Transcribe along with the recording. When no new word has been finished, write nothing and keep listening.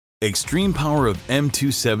Extreme power of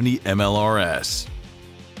M270 MLRS.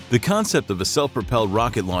 The concept of a self-propelled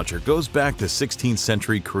rocket launcher goes back to 16th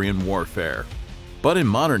century Korean warfare. But in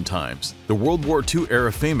modern times, the World War II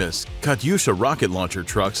era famous Katyusha rocket launcher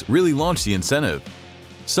trucks really launched the incentive.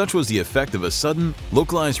 Such was the effect of a sudden,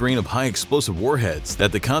 localized rain of high-explosive warheads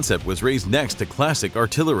that the concept was raised next to classic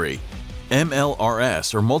artillery.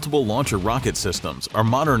 MLRS, or multiple launcher rocket systems, are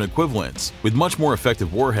modern equivalents, with much more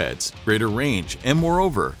effective warheads, greater range, and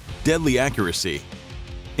moreover, deadly accuracy.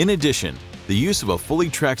 In addition, the use of a fully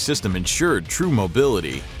tracked system ensured true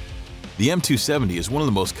mobility. The M270 is one of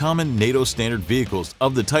the most common NATO standard vehicles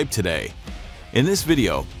of the type today. In this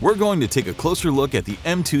video, we're going to take a closer look at the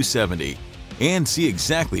M270 and see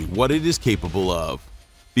exactly what it is capable of.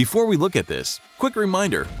 Before we look at this, quick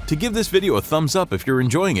reminder to give this video a thumbs up if you're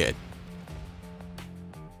enjoying it.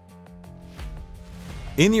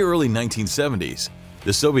 In the early 1970s,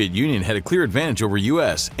 the Soviet Union had a clear advantage over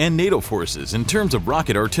US and NATO forces in terms of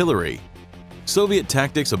rocket artillery. Soviet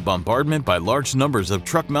tactics of bombardment by large numbers of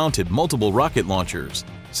truck-mounted multiple rocket launchers,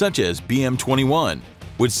 such as BM-21,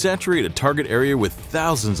 would saturate a target area with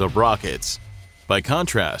thousands of rockets. By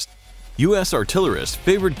contrast, US artillerists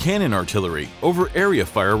favored cannon artillery over area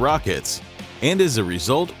fire rockets, and as a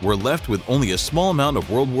result were left with only a small amount of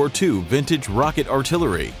World War II vintage rocket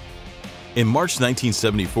artillery. In March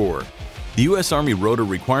 1974, the U.S. Army wrote a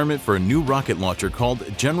requirement for a new rocket launcher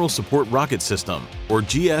called General Support Rocket System, or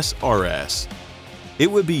GSRS. It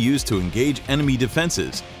would be used to engage enemy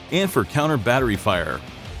defenses and for counter-battery fire,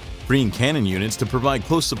 freeing cannon units to provide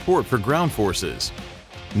close support for ground forces.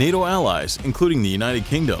 NATO allies, including the United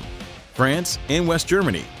Kingdom, France, and West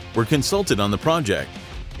Germany, were consulted on the project,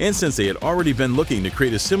 and since they had already been looking to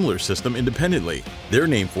create a similar system independently, their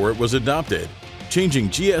name for it was adopted, changing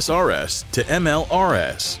GSRS to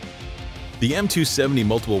MLRS. The M270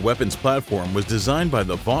 multiple weapons platform was designed by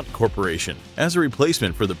the Vought Corporation as a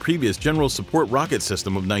replacement for the previous General Support Rocket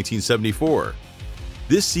System of 1974.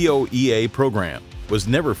 This COEA program was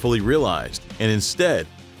never fully realized and instead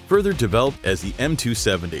further developed as the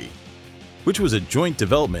M270, which was a joint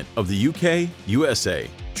development of the UK, USA,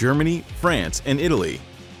 Germany, France, and Italy.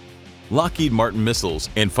 Lockheed Martin Missiles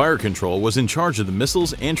and Fire Control was in charge of the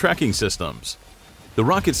missiles and tracking systems. The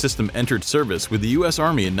rocket system entered service with the U.S.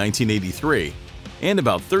 Army in 1983, and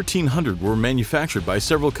about 1,300 were manufactured by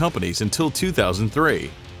several companies until 2003.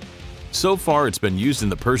 So far, it's been used in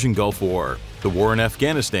the Persian Gulf War, the war in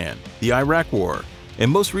Afghanistan, the Iraq War, and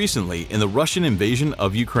most recently in the Russian invasion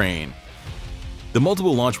of Ukraine. The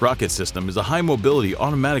multiple launch rocket system is a high-mobility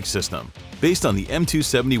automatic system based on the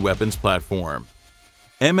M270 weapons platform.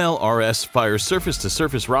 MLRS fires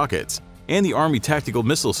surface-to-surface rockets and the Army Tactical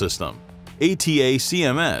Missile System,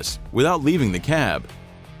 ATA-CMS, without leaving the cab.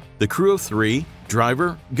 The crew of 3,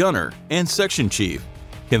 driver, gunner, and section chief,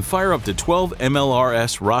 can fire up to 12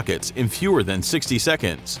 MLRS rockets in fewer than 60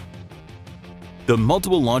 seconds. The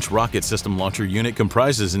multiple launch rocket system launcher unit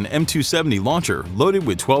comprises an M270 launcher loaded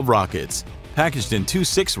with 12 rockets, packaged in two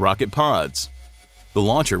 6-rocket pods. The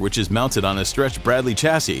launcher, which is mounted on a stretched Bradley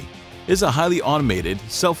chassis, is a highly automated,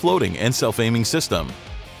 self-loading, and self-aiming system.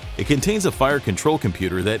 It contains a fire control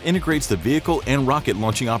computer that integrates the vehicle and rocket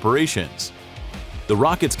launching operations. The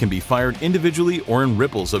rockets can be fired individually or in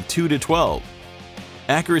ripples of 2 to 12.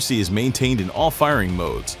 Accuracy is maintained in all firing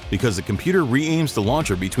modes because the computer re-aims the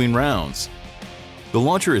launcher between rounds. The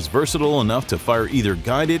launcher is versatile enough to fire either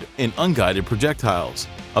guided and unguided projectiles,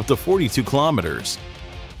 up to 42 kilometers.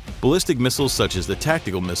 Ballistic missiles such as the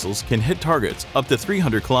tactical missiles can hit targets up to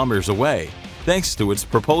 300 kilometers away thanks to its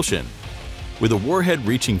propulsion, with a warhead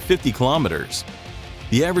reaching 50 kilometers.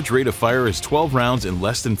 The average rate of fire is 12 rounds in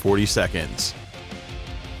less than 40 seconds.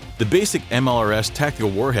 The basic MLRS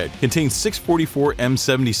tactical warhead contains 644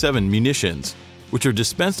 M77 munitions, which are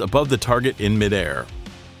dispensed above the target in midair.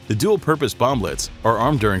 The dual-purpose bomblets are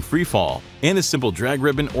armed during freefall, and a simple drag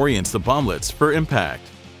ribbon orients the bomblets for impact.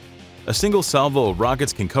 A single salvo of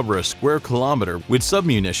rockets can cover a square kilometer with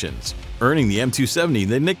submunitions, earning the M270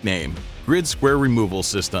 the nickname Grid Square Removal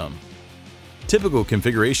System. Typical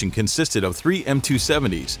configuration consisted of 3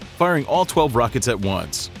 M270s firing all 12 rockets at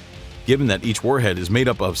once. Given that each warhead is made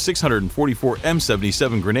up of 644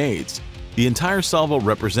 M77 grenades, the entire salvo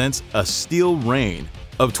represents a steel rain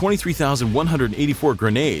of 23,184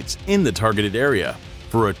 grenades in the targeted area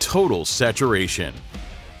for a total saturation.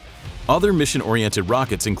 Other mission-oriented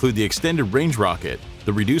rockets include the Extended Range Rocket,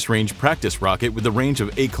 the Reduced Range Practice Rocket with a range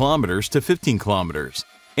of 8 kilometers to 15 kilometers,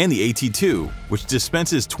 and the AT-2, which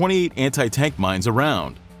dispenses 28 anti-tank mines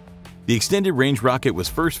around. The Extended Range Rocket was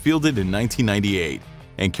first fielded in 1998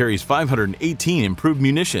 and carries 518 improved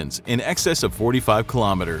munitions in excess of 45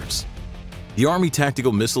 kilometers. The Army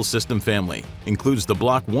Tactical Missile System family includes the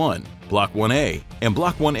Block 1, Block 1A, and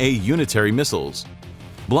Block 1A unitary missiles.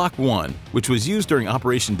 Block 1, which was used during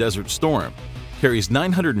Operation Desert Storm, carries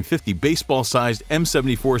 950 baseball-sized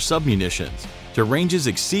M74 submunitions to ranges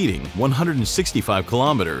exceeding 165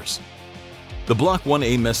 kilometers. The Block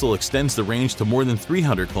 1A missile extends the range to more than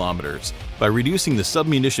 300 kilometers by reducing the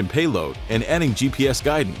submunition payload and adding GPS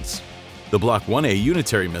guidance. The Block 1A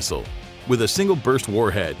unitary missile, with a single-burst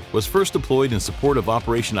warhead, was first deployed in support of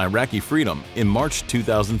Operation Iraqi Freedom in March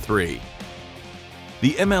 2003.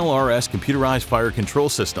 The MLRS computerized fire control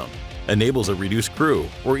system enables a reduced crew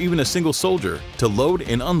or even a single soldier to load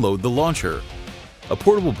and unload the launcher. A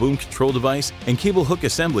portable boom control device and cable hook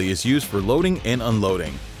assembly is used for loading and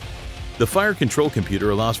unloading. The fire control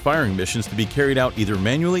computer allows firing missions to be carried out either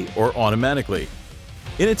manually or automatically.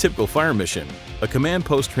 In a typical fire mission, a command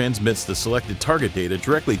post transmits the selected target data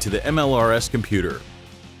directly to the MLRS computer.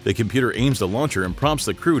 The computer aims the launcher and prompts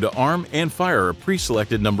the crew to arm and fire a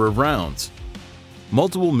pre-selected number of rounds.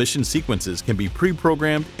 Multiple mission sequences can be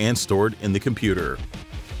pre-programmed and stored in the computer.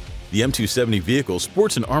 The M270 vehicle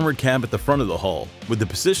sports an armored cab at the front of the hull, with the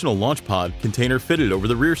positional launch pod container fitted over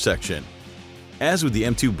the rear section. As with the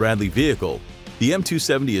M2 Bradley vehicle, the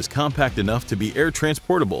M270 is compact enough to be air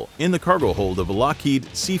transportable in the cargo hold of a Lockheed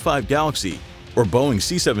C-5 Galaxy or Boeing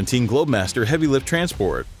C-17 Globemaster heavy lift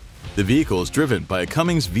transport. The vehicle is driven by a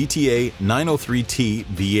Cummins VTA 903T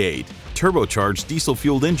V8 turbocharged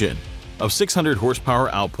diesel-fueled engine of 600 horsepower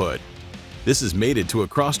output. This is mated to a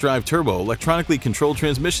cross-drive turbo electronically controlled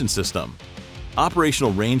transmission system.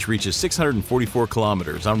 Operational range reaches 644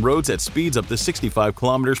 kilometers on roads at speeds up to 65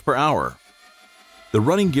 kilometers per hour. The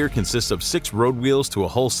running gear consists of 6 road wheels to a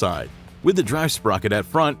hull side, with the drive sprocket at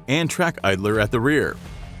front and track idler at the rear.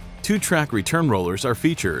 2 track return rollers are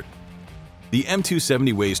featured. The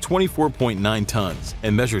M270 weighs 24.9 tons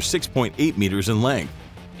and measures 6.8 meters in length,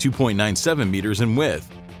 2.97 meters in width,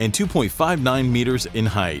 and 2.59 meters in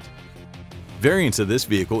height. Variants of this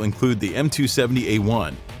vehicle include the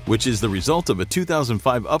M270A1, which is the result of a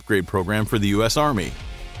 2005 upgrade program for the U.S. Army,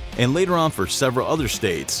 and later on for several other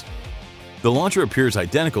states. The launcher appears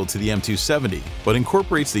identical to the M270, but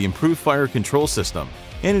incorporates the improved fire control system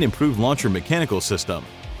and an improved launcher mechanical system.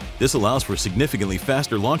 This allows for significantly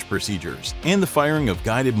faster launch procedures and the firing of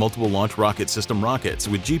guided multiple launch rocket system rockets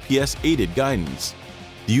with GPS-aided guidance.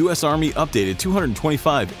 The U.S. Army updated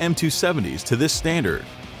 225 M270s to this standard.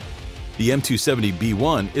 The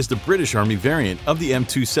M270B1 is the British Army variant of the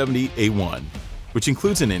M270A1, which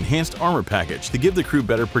includes an enhanced armor package to give the crew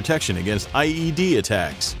better protection against IED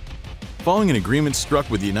attacks. Following an agreement struck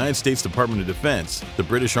with the United States Department of Defense, the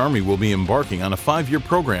British Army will be embarking on a 5-year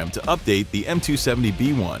program to update the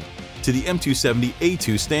M270B1 to the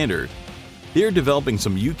M270A2 standard. They are developing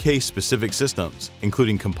some UK-specific systems,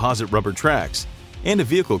 including composite rubber tracks and a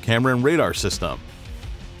vehicle camera and radar system.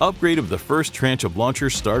 Upgrade of the first tranche of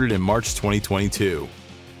launchers started in March 2022,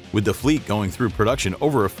 with the fleet going through production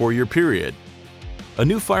over a 4-year period. A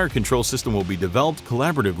new fire control system will be developed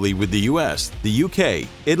collaboratively with the US, the UK,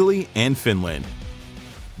 Italy, and Finland.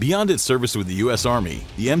 Beyond its service with the US Army,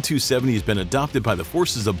 the M270 has been adopted by the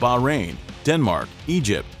forces of Bahrain, Denmark,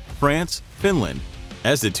 Egypt, France, Finland,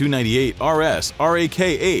 as the 298 RS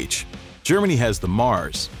RAKH. Germany has the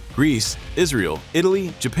HIMARS. Greece, Israel,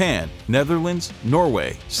 Italy, Japan, Netherlands,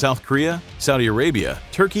 Norway, South Korea, Saudi Arabia,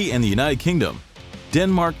 Turkey, and the United Kingdom.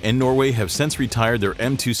 Denmark and Norway have since retired their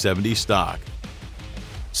M270 stock.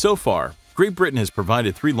 So far, Great Britain has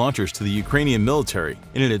provided 3 launchers to the Ukrainian military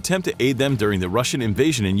in an attempt to aid them during the Russian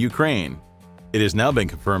invasion in Ukraine. It has now been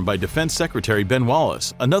confirmed by Defense Secretary Ben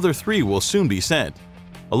Wallace another 3 will soon be sent,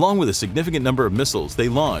 along with a significant number of missiles they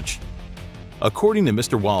launch. According to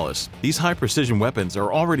Mr. Wallace, these high-precision weapons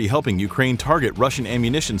are already helping Ukraine target Russian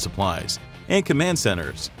ammunition supplies and command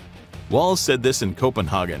centers. Wallace said this in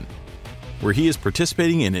Copenhagen, where he is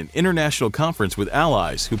participating in an international conference with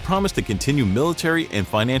allies who promise to continue military and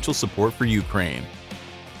financial support for Ukraine.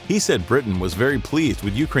 He said Britain was very pleased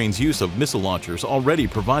with Ukraine's use of missile launchers already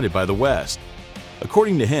provided by the West.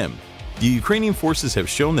 According to him, the Ukrainian forces have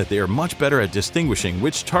shown that they are much better at distinguishing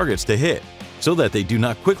which targets to hit, so that they do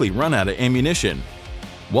not quickly run out of ammunition.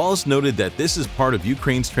 Wallace noted that this is part of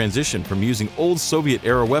Ukraine's transition from using old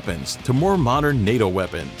Soviet-era weapons to more modern NATO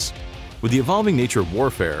weapons. With the evolving nature of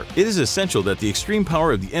warfare, it is essential that the extreme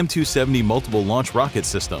power of the M270 multiple launch rocket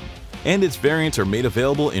system and its variants are made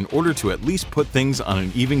available in order to at least put things on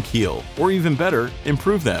an even keel, or even better,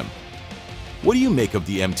 improve them. What do you make of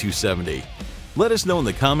the M270? Let us know in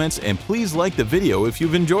the comments, and please like the video if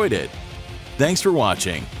you've enjoyed it. Thanks for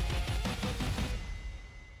watching.